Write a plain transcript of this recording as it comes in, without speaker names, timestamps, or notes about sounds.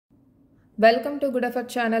Welcome to Good Effort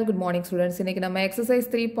channel. Good morning students. இன்னைக்கு நம்ம exercise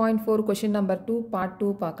 3.4 question number 2 part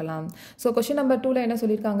 2 பார்க்கலாம். So question number 2ல என்ன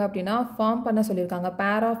சொல்லிருக்காங்க அப்படினா form பண்ண சொல்லிருக்காங்க.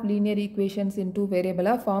 Pair of linear equations into variable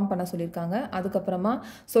form பண்ண சொல்லிருக்காங்க. அதுக்கு அப்புறமா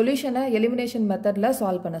solution elimination methodல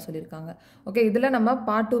solve பண்ண சொல்லிருக்காங்க. Okay, இதுல நம்ம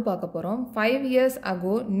part 2 பார்க்க போறோம். 5 years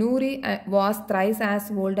ago Noori was thrice as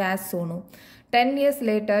old as Sonu. 10 years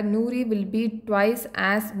later Noori will be twice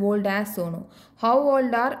as old as Sonu. How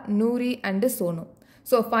old are Noori and Sonu?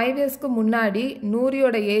 So 5 yearsக்கு முன்னாடி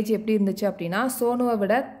நூரியோட age எப்படி இருந்துச்சு அப்படினா சோனுவை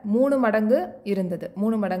விட 3 மடங்கு இருந்தது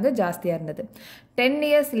 3 மடங்கு ஜாஸ்தியா இருந்தது 10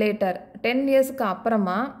 years later 10 yearsக்கு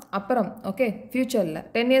அப்புறம் ஓகே ஃபியூச்சர்ல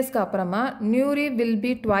 10 yearsக்கு அப்புறமா Nouri will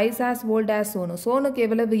be twice as old as Sonu சோனுக்கு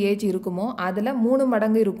எவ்வளவு ஏஜ் இருக்குமோ அதுல 3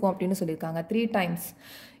 மடங்கு இருக்கும் அப்படினு சொல்லிருக்காங்க 3 times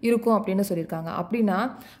இருக்கும் அப்படினு சொல்லிருக்காங்க அப்படினா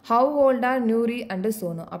how old are Nouri and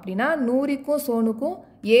Sonu அப்படினா நூரிக்கும் சோனுக்கும்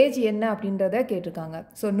ஏஜ் என்ன அப்படின்றத கேட்டிருக்காங்க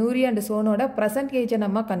so Nouri and சோனோட present age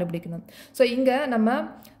நம்ம கண்டுபிடிக்கணும் சோ இங்க நம்ம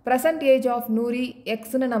present age of Nouri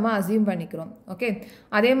x ன்னு நம்ம அஸ்யூம் பண்ணிக்கிறோம் ஓகே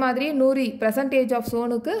அதே மாதிரி Nouri present age of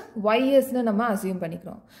சோனுக்கு y ன்னு நம்ம அஸ்யூம்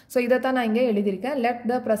பண்ணிக்கிறோம் சோ இத தான் நான் இங்க எழுதி இருக்கேன் let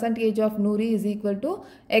the present age of Nouri is equal to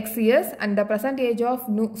x years and the present age of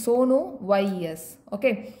Sonu y years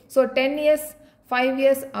okay so 10 years 5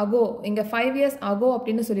 years ago இங்க 5 years ago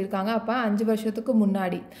அப்படினு சொல்லிருக்காங்க அப்ப 5 வருஷத்துக்கு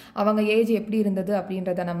முன்னாடி அவங்க ஏஜ் எப்படி இருந்தது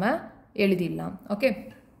அப்படின்றத நம்ம எழுதிடலாம் ஓகே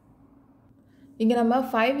இங்க நம்ம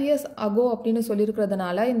 5 years ago அப்படினு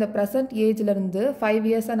சொல்லிருக்கிறதுனால இந்த present ஏஜ்ல இருந்து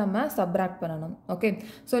 5 years நம்ம சப்ட்ராக்ட் பண்ணனும் okay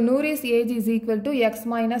so நூரிஸ் age is equal to x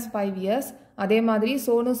minus 5 years அதே மாதிரி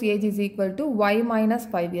சோனுஸ் age is equal to y minus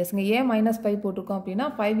 5 years இங்க ஏன் minus 5 போட்டுருக்கோம் அப்படினா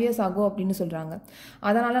 5 years ago அப்படினு சொல்றாங்க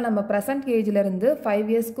அதனால நம்ம present ஏஜ்ல இருந்து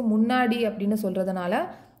 5 yearsக்கு முன்னாடி அப்படினு சொல்றதனால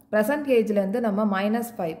present ஏஜ்ல இருந்து நம்ம minus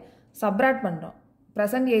 5 சப்ட்ராக்ட் பண்றோம்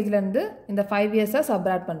present ஏஜ்ல இருந்து இந்த 5 years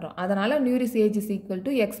சப்ட்ராக்ட் பண்றோம் அதனால நூரிஸ் age is equal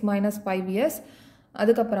to x minus 5 years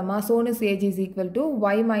அதுக்கு அப்புறமா சோனுஸ் age is equal to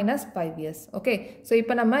y minus 5 years okay so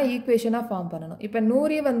இப்போ நம்ம ஈக்குவேஷனை ஃபார்ம் பண்ணனும் இப்போ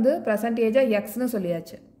நூரி வந்து present ஏஜ் x ன்னு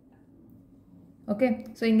சொல்லியாச்சு ஓகே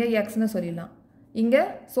சோ இங்க x ன்னு சொல்லிடலாம் இங்க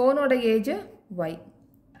சோனோட ஏஜ் y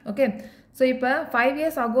ஓகே சோ இப்போ 5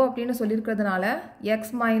 years ago அப்படினு சொல்லிருக்கிறதுனால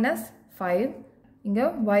x minus 5 இங்க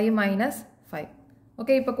y minus 5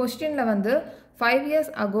 ஓகே இப்போ क्वेश्चनல வந்து 5 years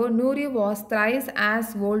ago Noori was thrice as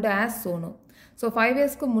old as Sonu so 5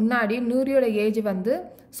 yearsக்கு முன்னாடி நூரியோட ஏஜ் வந்து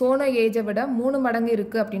சோனோ ஏஜை விட 3 மடங்கு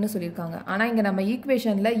இருக்கு அப்படினு சொல்லிருக்காங்க ஆனா இங்க நம்ம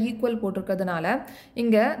ஈக்குவேஷன்ல ஈக்குவல் போட்டுக்கிறதுனால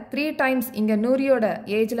இங்க 3 டைம்ஸ் இங்க நூரியோட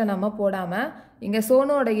ஏஜ்ல நம்ம போடாம இங்க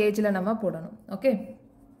சோனோட ஏஜ்ல நம்ம போடணும் ஓகே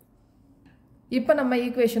இப்போ நம்ம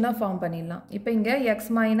ஈக்குவேஷனை ஃபார்ம் பண்ணிடலாம் இப்போ இங்க x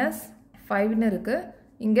minus 5 ன்னு இருக்கு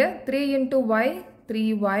இங்க 3 into y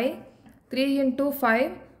 3y 3 into 5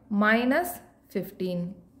 minus 15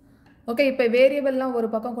 okay இப்போ வேரியபிள்லாம் ஒரு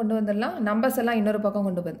பக்கம் கொண்டு வந்துடலாம் நம்பர்ஸ் எல்லாம் இன்னொரு பக்கம்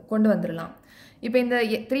கொண்டு வந்துடலாம் இப்போ இந்த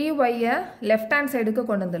 3y லெஃப்ட் ஹேண்ட் சைடுக்கு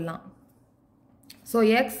கொண்டு வந்துடலாம் so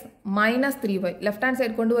x minus 3y left hand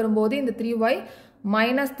side கொண்டு வரும்போது இந்த 3y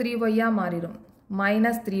minus 3y மாறிடும்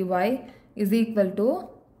minus 3y is equal to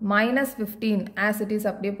minus 15 as it is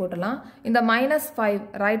அப்படியே போடலாம் இந்த minus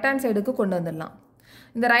 5 ரைட் ஹேண்ட் சைடுக்கு கொண்டு வந்துடலாம்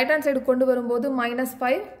இந்த ரைட் ஹேண்ட் சைடு கொண்டு வரும்போது minus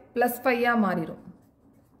 5 plus 5 மாறிடும்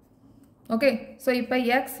ஓகே சோ இப்போ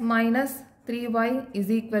x minus 3y is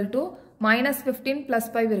equal to minus 15 plus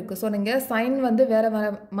 5 இருக்கு சோ நீங்க சைன் வந்து வேற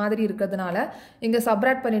மாதிரி இருக்கிறதுனால இங்க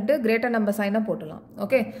சப்ட்ராக்ட் பண்ணிட்டு கிரேட்டர் நம்பர் சைனை போடலாம்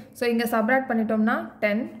ஓகே சோ இங்க சப்ட்ராக்ட் பண்ணிட்டோம்னா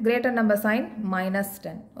 10 greater number sign minus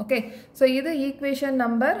 10 okay so இது ஈக்குவேஷன்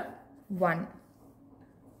நம்பர் 1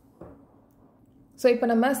 சோ இப்போ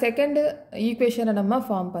நம்ம செகண்ட் ஈக்குவேஷனை நம்ம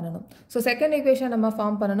ஃபார்ம் பண்ணனும் சோ செகண்ட் ஈக்குவேஷன் நம்ம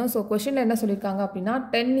ஃபார்ம் பண்ணனும் சோ क्वेश्चनல என்ன சொல்லிருக்காங்க அப்படினா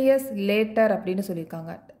 10 years later அப்படினு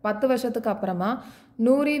சொல்லிருக்காங்க 10 வருஷத்துக்கு அப்புறமா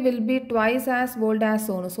Nouri will be twice as old as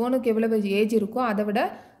Sonu சோனுக்கு எவ்வளவு ஏஜ் இருக்கோ அதை விட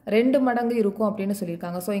 2 மடங்கு இருக்கும் அப்படினு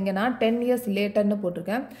சொல்லிருக்காங்க சோ இங்க நான் 10 years later ன்னு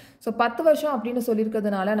போட்டுருக்கேன் சோ 10 வருஷம் அப்படினு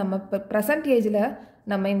சொல்லிருக்கிறதுனால நம்ம present ஏஜ்ல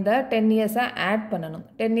நம்ம இந்த 10 years ஆட் பண்ணனும்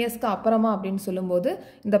 10 yearsக்கு அப்புறமா அப்படினு சொல்லும்போது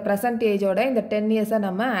இந்த present ஏஜோட இந்த 10 years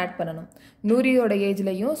நம்ம ஆட் பண்ணனும் நூரியோட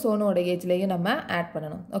ஏஜ்லயும் சோனோட ஏஜ்லயும் நம்ம ஆட்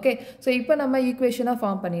பண்ணனும் ஓகே சோ இப்போ நம்ம ஈக்குவேஷனை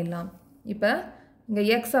ஃபார்ம் பண்ணிடலாம் இப்போ இங்க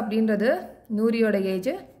x அப்படின்றது நூரியோட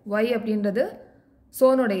ஏஜ் y அப்படின்றது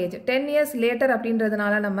சோனோட ஏஜ் 10 years later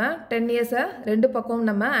அப்படின்றதுனால நம்ம 10 years ரெண்டு பக்கம்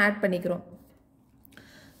நம்ம ஆட் பண்ணிக்கிறோம்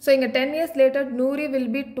சோ இங்க 10 years later Nouri will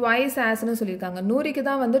be twice as ன்னு சொல்லிருக்காங்க நூரிக்கு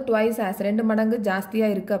தான் வந்து twice as ரெண்டு மடங்கு ஜாஸ்தியா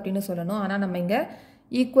இருக்கு அப்படினு சொல்லணும் ஆனா நம்ம இங்க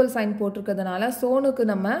ஈக்குவல் சைன் போட்டுக்கிறதுனால சோனுக்கு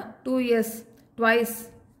நம்ம 2 years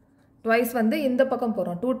twice வந்து இந்த பக்கம்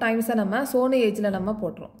போறோம் 2 times நம்ம சோனு ஏஜ்ல நம்ம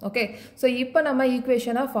போட்றோம் ஓகே சோ இப்போ நம்ம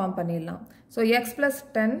ஈக்குவேஷனை ஃபார்ம் பண்ணிடலாம் சோ x plus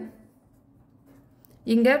 10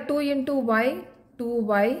 இங்க 2 into y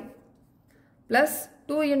 2y plus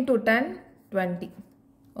 2 into 10 20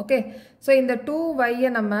 okay so இந்த 2y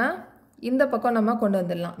நம்ம இந்த பக்கம் நம்ம கொண்டு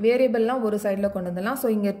வந்துடலாம். வேரியபிள்லாம் ஒரு சைடில் கொண்டு வந்துடலாம். ஸோ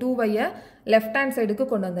இங்கே 2y லெஃப்ட் ஹேண்ட் சைடுக்கு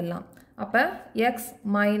கொண்டு வந்துடலாம். அப்போ x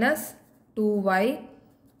minus 2y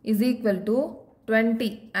is equal to 20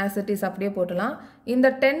 as it is அப்படியே போட்டலாம். இந்த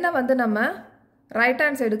 10 வந்து நம்ம ரைட்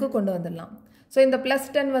ஹேண்ட் சைடுக்கு கொண்டு வந்துடலாம். ஸோ இந்த ப்ளஸ்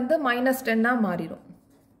 10 வந்து மைனஸ் 10 மாறிடும்.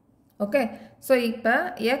 ஓகே, ஸோ இப்போ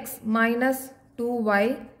x minus 2y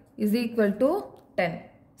is equal to 10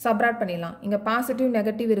 subtract பண்ணிடலாம். இங்கே பாசிட்டிவ்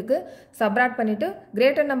நெகட்டிவ் இருக்குது. சப்ராக்ட் பண்ணிவிட்டு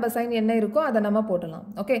கிரேட்டர் நம்பர் சைன் என்ன இருக்கோ அதை நம்ம போட்டலாம்.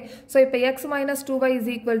 ஓகே, ஸோ இப்போ x minus 2y is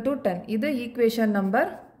equal to 10. இது ஈக்குவேஷன் நம்பர்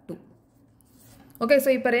 2. ஓகே,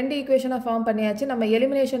 ஸோ இப்போ ரெண்டு ஈக்குவேஷனை ஃபார்ம் பண்ணியாச்சு. நம்ம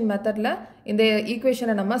எலிமினேஷன் மெத்தடில் இந்த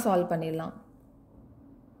ஈக்குவேஷனை நம்ம சால்வ் பண்ணிடலாம்.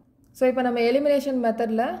 ஸோ இப்போ நம்ம எலிமினேஷன்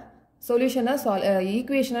மெத்தடில் சொல்யூஷனை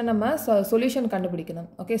ஈக்குவேஷனை நம்ம சொல்யூஷன் கண்டுபிடிக்கணும்.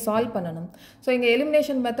 ஓகே, சால்வ் பண்ணணும். ஸோ இங்கே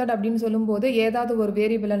எலிமினேஷன் மெத்தட் அப்படின்னு சொல்லும்போது ஏதாவது ஒரு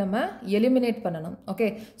வேரியபிளை நம்ம எலிமினேட் பண்ணணும். ஓகே,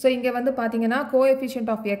 ஸோ இங்கே வந்து பார்த்தீங்கன்னா கோஎஃபிஷியன்ட்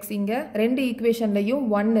ஆஃப் எக்ஸ் இங்கே ரெண்டு ஈக்குவேஷன்லையும்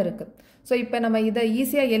 1 இருக்குது. ஸோ இப்போ நம்ம இதை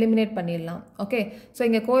ஈஸியாக எலிமினேட் பண்ணிடலாம். ஓகே, ஸோ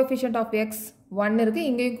இங்கே கோஎஃபிஷியன்ட் ஆஃப் எக்ஸ் 1 இருக்குது,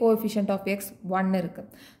 இங்கேயும் கோஎஃபிஷியன்ட் ஆஃப் எக்ஸ் 1 இருக்குது.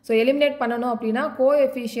 ஸோ எலிமினேட் பண்ணணும் அப்படின்னா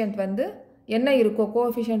கோஎஃபிஷியன்ட் வந்து என்ன இருக்கோ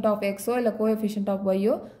கோஎஃபிஷியன்ட் ஆஃப் எக்ஸோ இல்லை கோஎஃபிஷியன்ட் ஆஃப்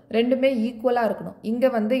ஒய்யோ ரெண்டுமே ஈக்குவலாக இருக்கணும். இங்கே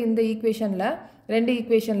வந்து இந்த ஈக்குவேஷனில் ரெண்டு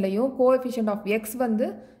ஈக்குவேஷன்லையும் கோஎஃபிஷியன்ட் ஆஃப் எக்ஸ் வந்து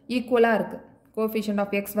ஈக்குவலாக இருக்குது. கோஎஃபிஷியன்ட்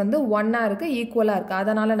ஆஃப் எக்ஸ் வந்து 1 இருக்குது, ஈக்குவலாக இருக்குது.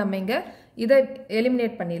 அதனால் நம்ம இங்கே இதை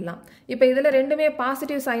எலிமினேட் பண்ணிடலாம். இப்போ இதில் ரெண்டுமே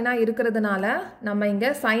பாசிட்டிவ் சைனாக இருக்கிறதுனால நம்ம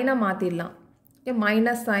இங்கே சைனை மாற்றிடலாம். ஓகே,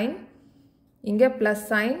 மைனஸ் சைன், இங்கே ப்ளஸ்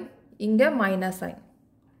சைன், இங்கே minus sign.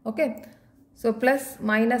 Okay, so plus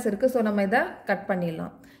minus இருக்குது. ஸோ நம்ம இதை கட்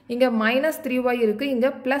பண்ணிடலாம். இங்கே மைனஸ் 3y இருக்குது, இங்கே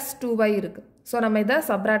ப்ளஸ் 2y இருக்குது. ஸோ நம்ம இதை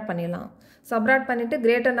சப்ராக்ட் பண்ணிடலாம். சப்ராக்ட் பண்ணிவிட்டு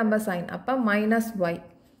கிரேட்டர் நம்பர் சைன், அப்போ minus y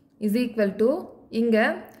is equal to இங்கே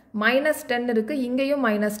மைனஸ் 10 இருக்குது, இங்கேயும்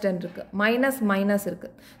மைனஸ் 10 இருக்குது, மைனஸ் மைனஸ்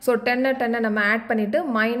இருக்குது. ஸோ 10 நம்ம ஆட் பண்ணிவிட்டு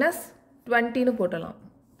மைனஸ் 20ன்னு போட்டலாம்.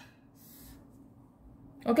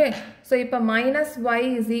 ஓகே, ஸோ இப்போ minus y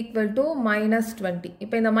is equal to minus 20.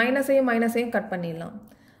 இப்போ இந்த மைனஸையும் கட் பண்ணிடலாம்.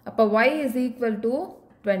 அப்போ y is equal to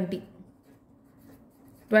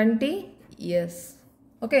 20 years.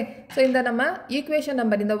 Okay, so இந்த நம்ம ஈக்குவேஷன்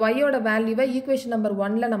நம்பர் இந்த ஒய்யோட வேல்யூவை ஈக்குவேஷன் நம்பர்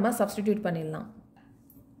 1ல் நம்ம சப்ஸ்டிடியூட் பண்ணிடலாம்.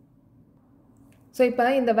 ஸோ இப்போ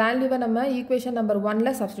இந்த வேல்யூவை நம்ம ஈக்குவேஷன் நம்பர்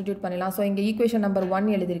 1ல் சப்ஸ்டிடியூட் பண்ணிடலாம். ஸோ இங்கே ஈக்குவேஷன் நம்பர் 1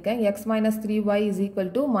 எழுதியிருக்கேன். x minus 3y is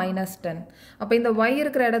equal to minus 10. அப்போ இந்த y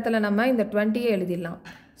இருக்கிற இடத்துல நம்ம இந்த 20 எழுதிடலாம்.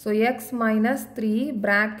 So x minus 3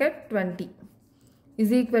 bracket 20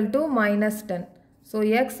 is equal to minus 10. So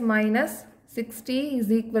x minus 60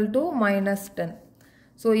 is equal to minus 10.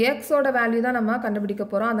 So எக்ஸோட வேல்யூ தான் நம்ம கண்டுபிடிக்க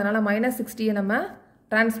போகிறோம். அதனால் மைனஸ் 60யை நம்ம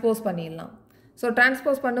டிரான்ஸ்போஸ் பண்ணிடலாம். ஸோ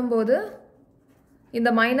டிரான்ஸ்போஸ் பண்ணும்போது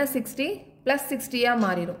இந்த மைனஸ் 60 ப்ளஸ் 60யாக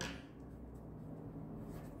மாறிடும்.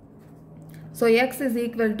 So X is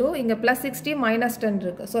equal to இங்கே ப்ளஸ் 60 மைனஸ் 10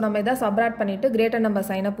 இருக்குது. ஸோ நம்ம இதை சப்ராக்ட் பண்ணிவிட்டு கிரேட்டர் நம்பர்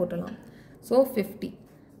சைனை போட்டலாம். So 50.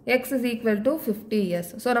 X is equal to 50 years.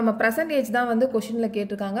 So நம்ம ப்ரெசன்ட் ஏஜ் தான் வந்து கொஷினில்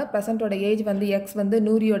கேட்டிருக்காங்க. ப்ரெசண்ட்டோட ஏஜ் வந்து எக்ஸ் வந்து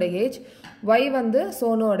நூரியோட ஏஜ், ஒய் வந்து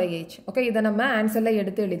சோனுவோட ஏஜ். ஓகே, இதை நம்ம ஆன்சரில்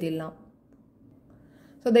எடுத்து எழுதிடலாம்.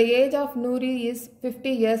 So the age of Nouri is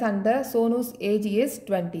 50 years and the சோனுஸ் age is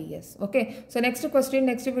 20 years. Okay, so next question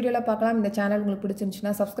next வீடியோவில் பார்க்கலாம். இந்த சேனல் உங்களுக்கு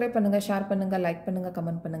பிடிச்சிருந்துச்சுன்னா சப்ஸ்கிரைப் பண்ணுங்கள், ஷேர் பண்ணுங்கள், லைக் பண்ணுங்கள்,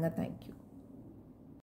 கமெண்ட் பண்ணுங்கள். தேங்க்யூ.